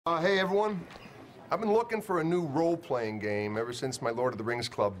Hey everyone. I've been looking for a new role-playing game ever since my Lord of the Rings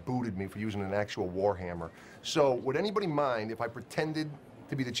club booted me for using an actual warhammer. So, would anybody mind if I pretended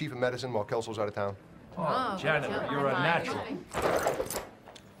to be the chief of medicine while Kelso's out of town? Oh, Janitor, you're a natural.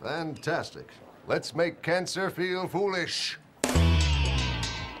 Fantastic. Let's make cancer feel foolish.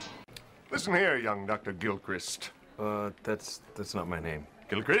 Listen here, young Dr. Gilchrist. That's not my name.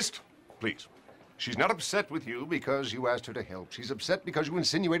 Gilchrist, please. She's not upset with you because you asked her to help. She's upset because you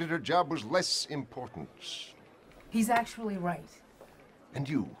insinuated her job was less important. He's actually right. And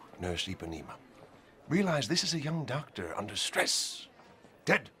you, Nurse Ipanema, realize this is a young doctor under stress.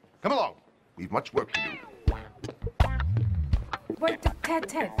 Ted, come along. We've much work to do. Wait,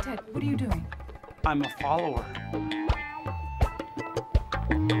 Ted, what are you doing? I'm a follower.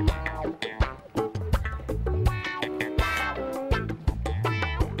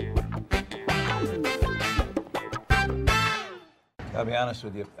 I'll be honest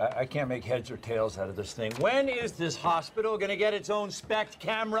with you, I can't make heads or tails out of this thing. When is this hospital gonna get its own SPECT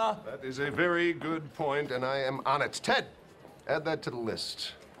camera? That is a very good point, and I am on it. Ted, add that to the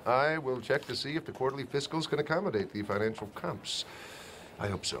list. I will check to see if the quarterly fiscals can accommodate the financial comps. I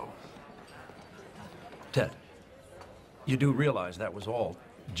hope so. Ted, you do realize that was all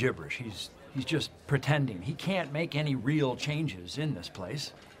gibberish. He's just pretending. He can't make any real changes in this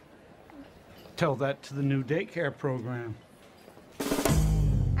place. Tell that to the new daycare program.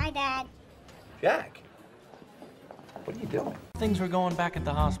 Hi, Dad. Jack, what are you doing? Things were going back at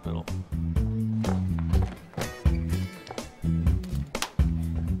the hospital.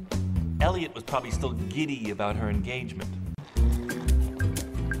 Elliot was probably still giddy about her engagement.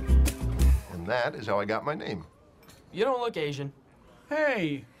 And that is how I got my name. You don't look Asian.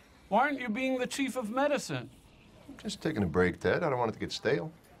 Hey, why aren't you being the chief of medicine? Just taking a break, Ted. I don't want it to get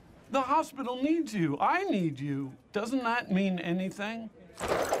stale. The hospital needs you. I need you. Doesn't that mean anything?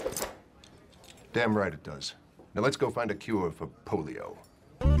 Damn right it does. Now let's go find a cure for polio.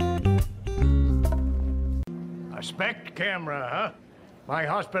 A SPECT camera, huh? My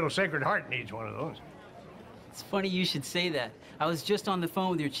hospital Sacred Heart needs one of those. It's funny you should say that. I was just on the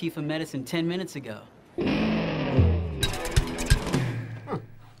phone with your chief of medicine 10 minutes ago.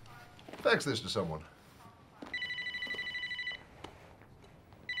 Fax this to someone.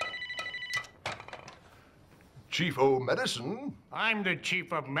 Chief o' Medicine? I'm the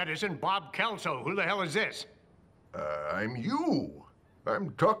chief of medicine, Bob Kelso. Who the hell is this? I'm you. I'm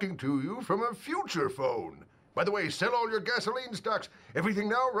talking to you from a future phone. By the way, sell all your gasoline stocks. Everything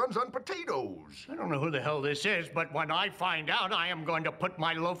now runs on potatoes. I don't know who the hell this is, but when I find out, I am going to put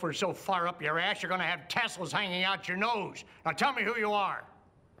my loafer so far up your ass, you're going to have tassels hanging out your nose. Now tell me who you are.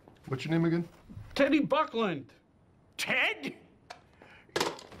 What's your name again? Teddy Buckland. Ted?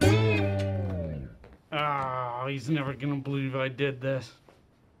 Oh, he's never gonna believe I did this.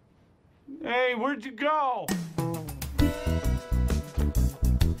 Hey, where'd you go?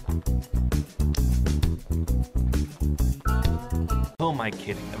 Who am I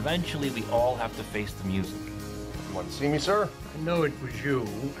kidding? Eventually, we all have to face the music. You want to see me, sir? I know it was you,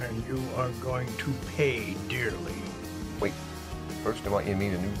 and you are going to pay dearly. Wait. First, I want you to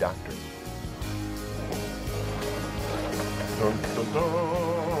meet a new doctor. Dun, dun,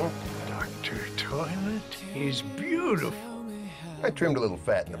 dun. Dr. Toilet is beautiful. I trimmed a little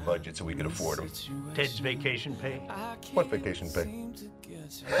fat in the budget so we could afford him. Ted's vacation pay? What vacation pay?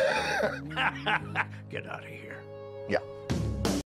 Get out of here. Yeah.